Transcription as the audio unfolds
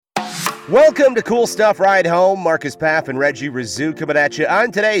Welcome to Cool Stuff Ride Home. Marcus Paff and Reggie Rizou coming at you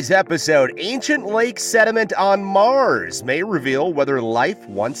on today's episode. Ancient lake sediment on Mars may reveal whether life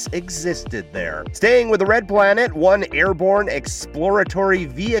once existed there. Staying with the Red Planet, one airborne exploratory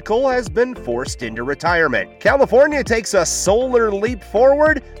vehicle has been forced into retirement. California takes a solar leap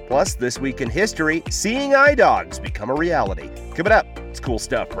forward. Plus, this week in history, seeing eye dogs become a reality. Coming up, it's Cool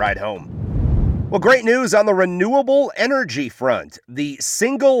Stuff Ride Home. Well, great news on the renewable energy front. The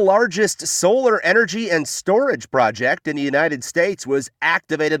single largest solar energy and storage project in the United States was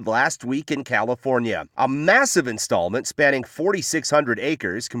activated last week in California. A massive installment spanning 4,600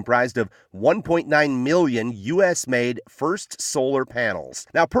 acres comprised of 1.9 million U.S.-made first solar panels.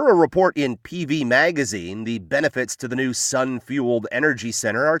 Now, per a report in PV Magazine, the benefits to the new sun-fueled energy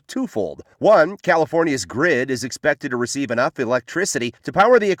center are twofold. One, California's grid is expected to receive enough electricity to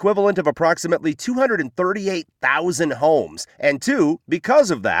power the equivalent of approximately 238,000 homes. And two,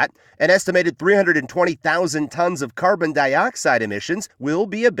 because of that, an estimated 320,000 tons of carbon dioxide emissions will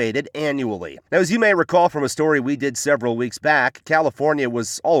be abated annually. Now, as you may recall from a story we did several weeks back, California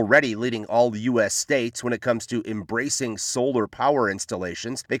was already leading all U.S. states when it comes to embracing solar power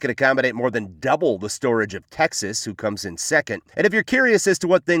installations. They could accommodate more than double the storage of Texas, who comes in second. And if you're curious as to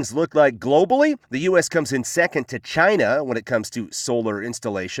what things look like globally, the U.S. comes in second to China when it comes to solar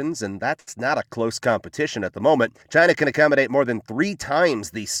installations, and that's not a close competition at the moment. China can accommodate more than 3 times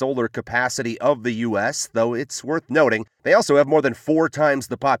the solar capacity of the U.S., though it's worth noting they also have more than 4 times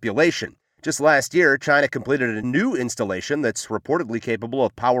the population. Just last year, China completed a new installation that's reportedly capable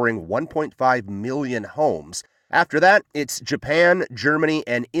of powering 1.5 million homes. After that, it's Japan, Germany,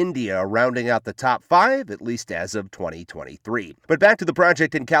 and India rounding out the top 5, at least as of 2023. But back to the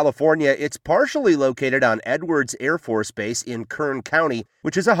project in California, it's partially located on Edwards Air Force Base in Kern County,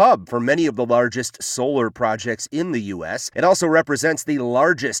 which is a hub for many of the largest solar projects in the U.S. It also represents the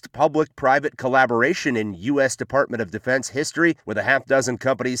largest public-private collaboration in U.S. Department of Defense history, with a half dozen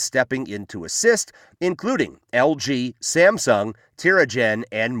companies stepping in to assist, including LG, Samsung, TerraGen,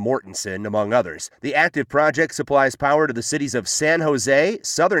 and Mortenson, among others. The active project supplies power to the cities of San Jose,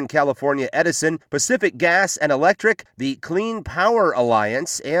 Southern California Edison, Pacific Gas and Electric, the Clean Power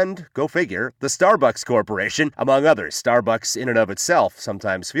Alliance, and, go figure, the Starbucks Corporation, among others. Starbucks in and of itself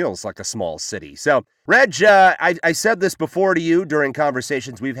sometimes feels like a small city. So, Reg, I said this before to you during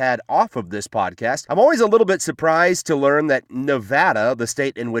conversations we've had off of this podcast. I'm always a little bit surprised to learn that Nevada, the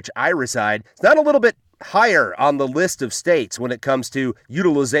state in which I reside, is not a little bit higher on the list of states when it comes to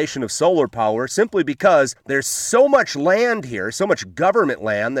utilization of solar power, simply because there's so much land here, so much government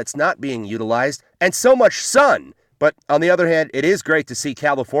land that's not being utilized, and so much sun. But on the other hand, it is great to see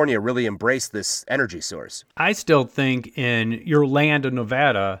California really embrace this energy source. I still think in your land in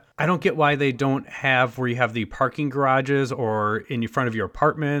Nevada, I don't get why they don't have where you have the parking garages or in front of your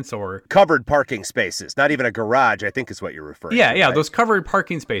apartments or covered parking spaces. Not even a garage, I think is what you're referring to. Yeah, right? Those covered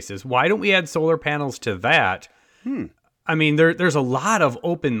parking spaces. Why don't we add solar panels to that? I mean, there's a lot of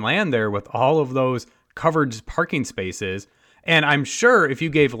open land there with all of those covered parking spaces. And I'm sure if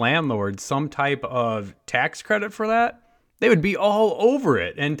you gave landlords some type of tax credit for that, they would be all over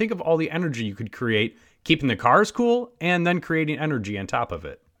it. And think of all the energy you could create, keeping the cars cool and then creating energy on top of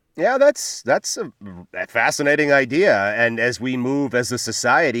it. Yeah, that's a fascinating idea. And as we move as a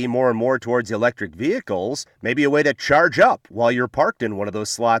society more and more towards electric vehicles, maybe a way to charge up while you're parked in one of those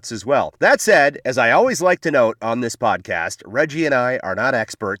slots as well. That said, as I always like to note on this podcast, Reggie and I are not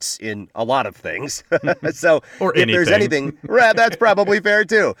experts in a lot of things. So or if there's anything, that's probably fair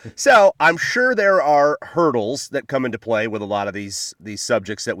too. So I'm sure there are hurdles that come into play with a lot of these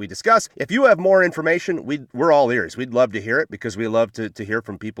subjects that we discuss. If you have more information, we're all ears. We'd love to hear it because we love to hear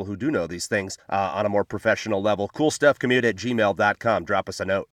from people who do know these things on a more professional level. CoolStuffCommute@gmail.com. Drop us a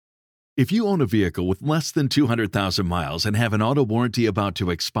note. If you own a vehicle with less than 200,000 miles and have an auto warranty about to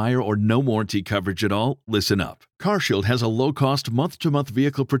expire or no warranty coverage at all, listen up. CarShield has a low-cost month-to-month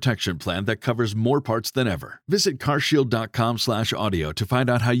vehicle protection plan that covers more parts than ever. Visit carshield.com/audio to find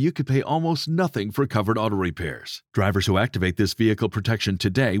out how you could pay almost nothing for covered auto repairs. Drivers who activate this vehicle protection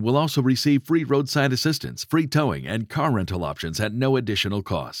today will also receive free roadside assistance, free towing, and car rental options at no additional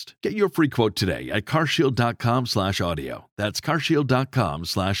cost. Get your free quote today at carshield.com/audio. That's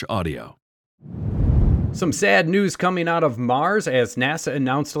carshield.com/audio. Some sad news coming out of Mars as NASA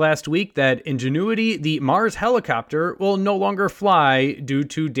announced last week that Ingenuity, the Mars helicopter, will no longer fly due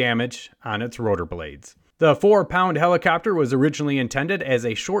to damage on its rotor blades. The 4-pound helicopter was originally intended as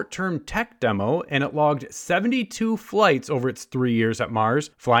a short-term tech demo, and it logged 72 flights over its 3 years at Mars,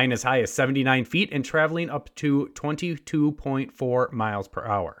 flying as high as 79 feet and traveling up to 22.4 miles per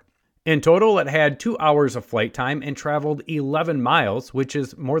hour. In total, it had 2 hours of flight time and traveled 11 miles, which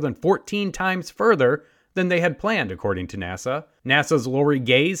is more than 14 times further than they had planned, according to NASA. NASA's Lori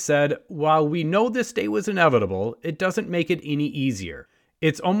Gaze said, "While we know this day was inevitable, it doesn't make it any easier.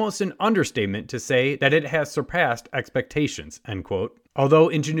 It's almost an understatement to say that it has surpassed expectations," end quote. Although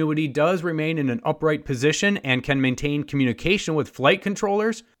Ingenuity does remain in an upright position and can maintain communication with flight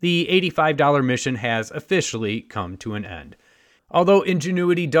controllers, the $85 mission has officially come to an end. Although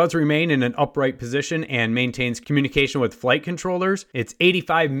Ingenuity does remain in an upright position and maintains communication with flight controllers, its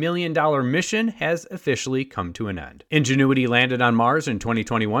 $85 million mission has officially come to an end. Ingenuity landed on Mars in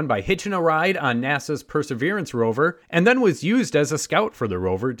 2021 by hitching a ride on NASA's Perseverance rover, and then was used as a scout for the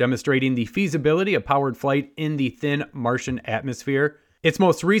rover, demonstrating the feasibility of powered flight in the thin Martian atmosphere. Its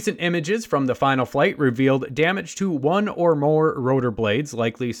most recent images from the final flight revealed damage to one or more rotor blades,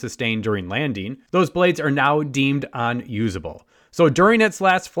 likely sustained during landing. Those blades are now deemed unusable. So during its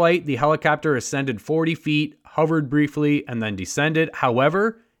last flight, the helicopter ascended 40 feet, hovered briefly, and then descended.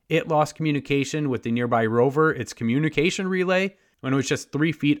 However, it lost communication with the nearby rover, its communication relay, when it was just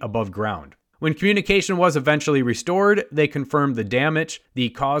 3 feet above ground. When communication was eventually restored, they confirmed the damage. The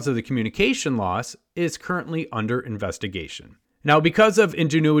cause of the communication loss is currently under investigation. Now, because of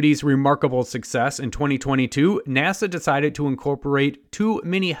Ingenuity's remarkable success in 2022, NASA decided to incorporate 2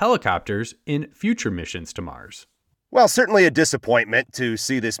 mini helicopters in future missions to Mars. Well, certainly a disappointment to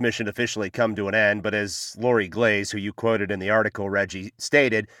see this mission officially come to an end, but as Lori Glaze, who you quoted in the article, Reggie,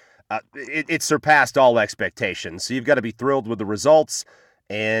 stated, it surpassed all expectations. So you've got to be thrilled with the results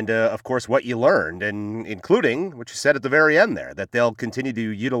and, of course, what you learned, and including what you said at the very end there, that they'll continue to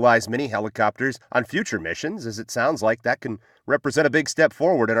utilize mini helicopters on future missions, as it sounds like that can represent a big step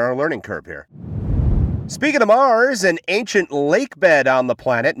forward in our learning curve here. Speaking of Mars, an ancient lake bed on the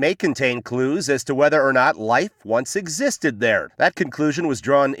planet may contain clues as to whether or not life once existed there. That conclusion was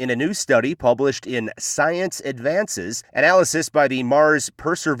drawn in a new study published in Science Advances. Analysis by the Mars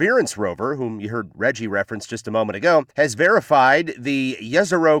Perseverance rover, whom you heard Reggie reference just a moment ago, has verified the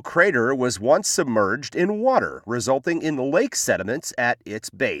Jezero crater was once submerged in water, resulting in lake sediments at its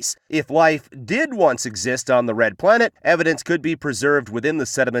base. If life did once exist on the red planet, evidence could be preserved within the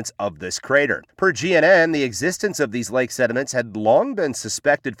sediments of this crater. Per GNN, the existence of these lake sediments had long been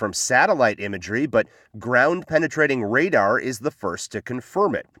suspected from satellite imagery, but ground-penetrating radar is the first to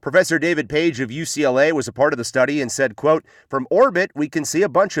confirm it. Professor David Page of UCLA was a part of the study and said, quote, "From orbit, we can see a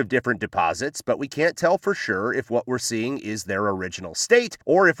bunch of different deposits, but we can't tell for sure if what we're seeing is their original state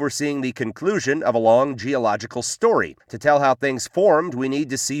or if we're seeing the conclusion of a long geological story. To tell how things formed, we need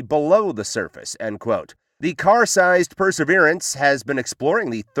to see below the surface," end quote. The car-sized Perseverance has been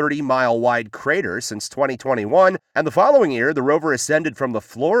exploring the 30-mile-wide crater since 2021, and the following year, the rover ascended from the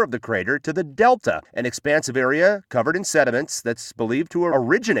floor of the crater to the delta, an expansive area covered in sediments that's believed to have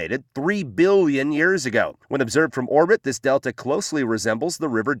originated 3 billion years ago. When observed from orbit, this delta closely resembles the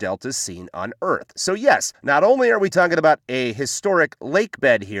river deltas seen on Earth. So yes, not only are we talking about a historic lake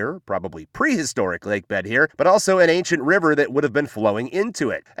bed here, probably prehistoric lake bed here, but also an ancient river that would have been flowing into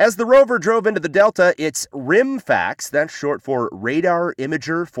it. As the rover drove into the delta, its RIMFAX, that's short for Radar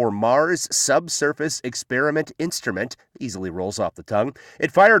Imager for Mars Subsurface Experiment Instrument, easily rolls off the tongue.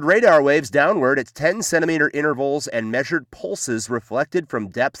 It fired radar waves downward at 10-centimeter intervals and measured pulses reflected from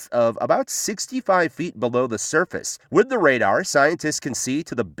depths of about 65 feet below the surface. With the radar, scientists can see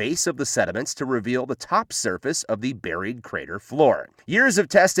to the base of the sediments to reveal the top surface of the buried crater floor. Years of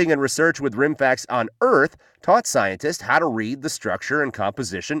testing and research with RIMFAX on Earth taught scientists how to read the structure and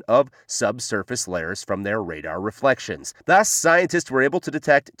composition of subsurface layers from their radar reflections. Thus, scientists were able to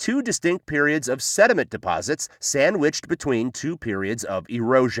detect 2 distinct periods of sediment deposits sandwiched between 2 periods of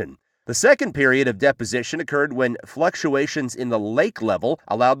erosion. The second period of deposition occurred when fluctuations in the lake level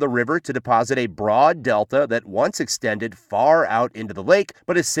allowed the river to deposit a broad delta that once extended far out into the lake,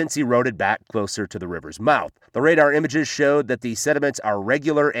 but has since eroded back closer to the river's mouth. The radar images showed that the sediments are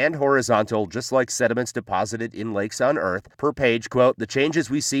regular and horizontal, just like sediments deposited in lakes on Earth. Per Page, quote, "The changes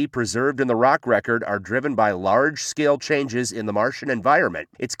we see preserved in the rock record are driven by large-scale changes in the Martian environment.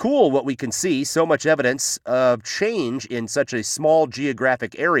 It's cool what we can see, so much evidence of change in such a small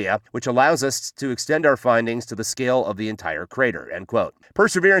geographic area, which allows us to extend our findings to the scale of the entire crater," end quote.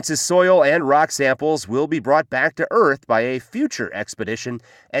 Perseverance's soil and rock samples will be brought back to Earth by a future expedition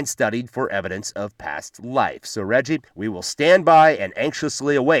and studied for evidence of past life. So, Reggie, we will stand by and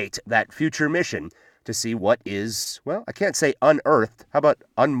anxiously await that future mission to see what is, well, I can't say unearthed. How about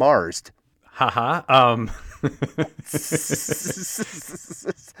unmarsed? Haha.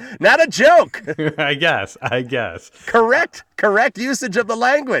 Not a joke. I guess. Correct usage of the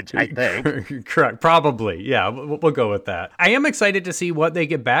language, I think. Correct. Probably. Yeah, we'll go with that. I am excited to see what they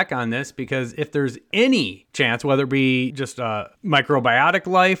get back on this, because if there's any chance, whether it be just microbiotic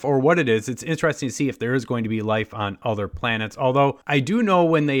life or what it is, it's interesting to see if there is going to be life on other planets. Although I do know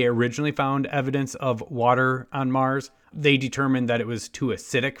when they originally found evidence of water on Mars, they determined that it was too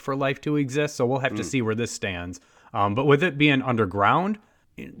acidic for life to exist. So we'll have to see where this stands. But with it being underground,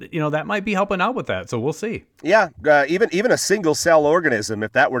 that might be helping out with that. So we'll see. Yeah, even a single cell organism,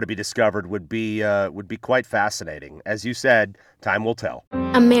 if that were to be discovered, would be quite fascinating. As you said, time will tell.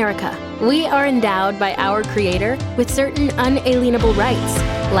 America. We are endowed by our Creator with certain unalienable rights: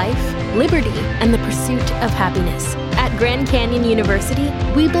 life, liberty, and the pursuit of happiness. At Grand Canyon University,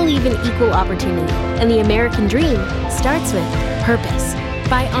 we believe in equal opportunity, and the American dream starts with purpose.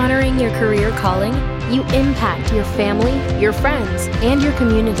 By honoring your career calling, you impact your family, your friends, and your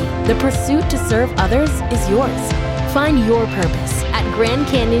community. The pursuit to serve others is yours. Find your purpose at Grand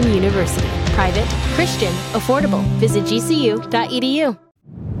Canyon University. Private, Christian, affordable. Visit gcu.edu.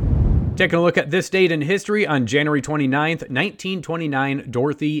 Taking a look at this date in history, on January 29th, 1929,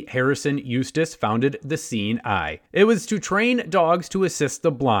 Dorothy Harrison Eustace founded the Seeing Eye. It was to train dogs to assist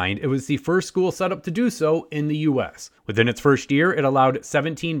the blind. It was the first school set up to do so in the U.S. Within its first year, it allowed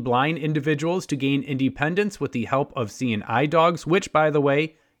 17 blind individuals to gain independence with the help of Seeing Eye dogs, which, by the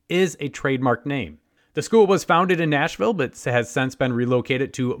way, is a trademark name. The school was founded in Nashville, but has since been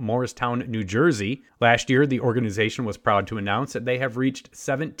relocated to Morristown, New Jersey. Last year, the organization was proud to announce that they have reached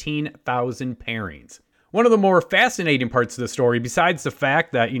 17,000 pairings. One of the more fascinating parts of the story, besides the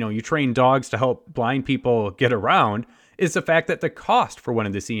fact that, you train dogs to help blind people get around, is the fact that the cost for one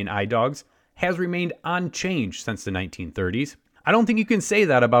of the Seeing Eye dogs has remained unchanged since the 1930s. I don't think you can say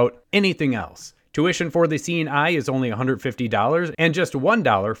that about anything else. Tuition for the Seeing Eye is only $150 and just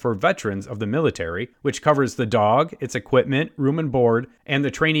 $1 for veterans of the military, which covers the dog, its equipment, room and board, and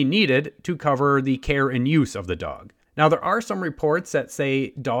the training needed to cover the care and use of the dog. Now, there are some reports that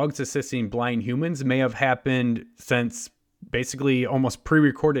say dogs assisting blind humans may have happened since basically almost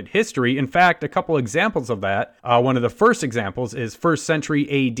pre-recorded history. In fact, a couple examples of that. One of the first examples is 1st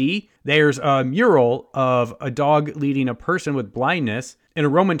century AD. There's a mural of a dog leading a person with blindness in a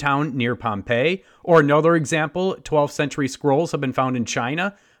Roman town near Pompeii. Or another example, 12th century scrolls have been found in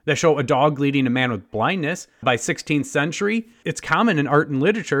China that show a dog leading a man with blindness. By 16th century, it's common in art and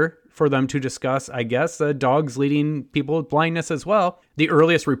literature for them to discuss, dogs leading people with blindness as well. The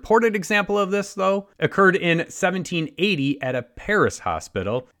earliest reported example of this, though, occurred in 1780 at a Paris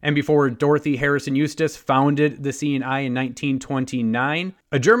hospital. And before Dorothy Harrison Eustace founded the Seeing Eye in 1929,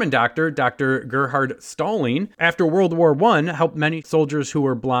 a German doctor, Dr. Gerhard Stalling, after World War I, helped many soldiers who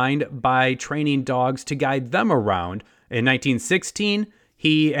were blind by training dogs to guide them around. In 1916,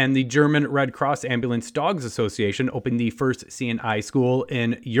 he and the German Red Cross Ambulance Dogs Association opened the first Seeing Eye school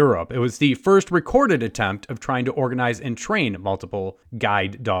in Europe. It was the first recorded attempt of trying to organize and train multiple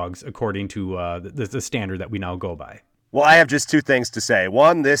guide dogs according to the standard that we now go by. Well, I have just two things to say.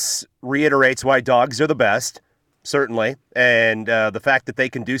 One, this reiterates why dogs are the best, certainly. And the fact that they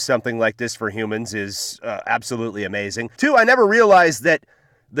can do something like this for humans is absolutely amazing. Two, I never realized that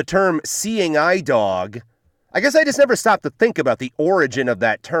the term Seeing Eye dog, I guess I just never stopped to think about the origin of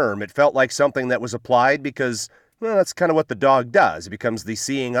that term. It felt like something that was applied because, well, that's kind of what the dog does. It becomes the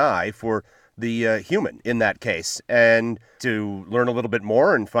seeing eye for the human in that case. And to learn a little bit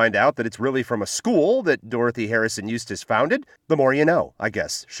more and find out that it's really from a school that Dorothy Harrison Eustace founded, the more you know, I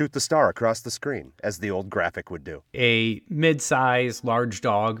guess. Shoot the star across the screen, as the old graphic would do. A mid-size, large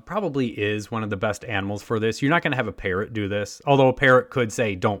dog probably is one of the best animals for this. You're not going to have a parrot do this, although a parrot could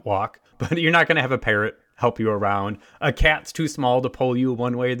say, don't walk. But you're not going to have a parrot help you around. A cat's too small to pull you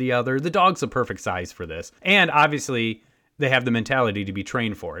one way or the other. The dog's the perfect size for this. And obviously, they have the mentality to be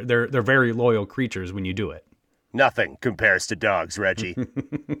trained for it. They're very loyal creatures when you do it. Nothing compares to dogs, Reggie.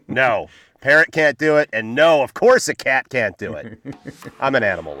 No, parrot can't do it, and no, of course a cat can't do it. I'm an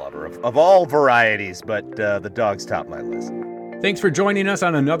animal lover of all varieties, but the dog's top my list. Thanks for joining us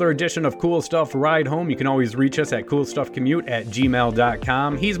on another edition of Cool Stuff Ride Home. You can always reach us at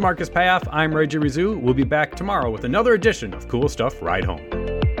coolstuffcommute@gmail.com. He's Marcus Paff. I'm Reggie Rizou. We'll be back tomorrow with another edition of Cool Stuff Ride Home.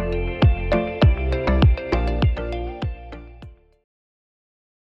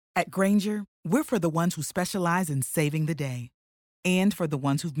 At Grainger, we're for the ones who specialize in saving the day and for the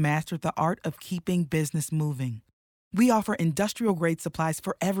ones who've mastered the art of keeping business moving. We offer industrial-grade supplies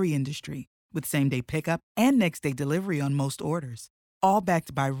for every industry, with same-day pickup and next-day delivery on most orders, all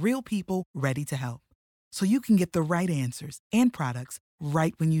backed by real people ready to help. So you can get the right answers and products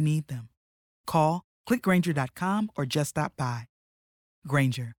right when you need them. Call, Click Grainger.com or just stop by.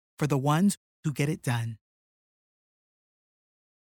 Grainger, for the ones who get it done.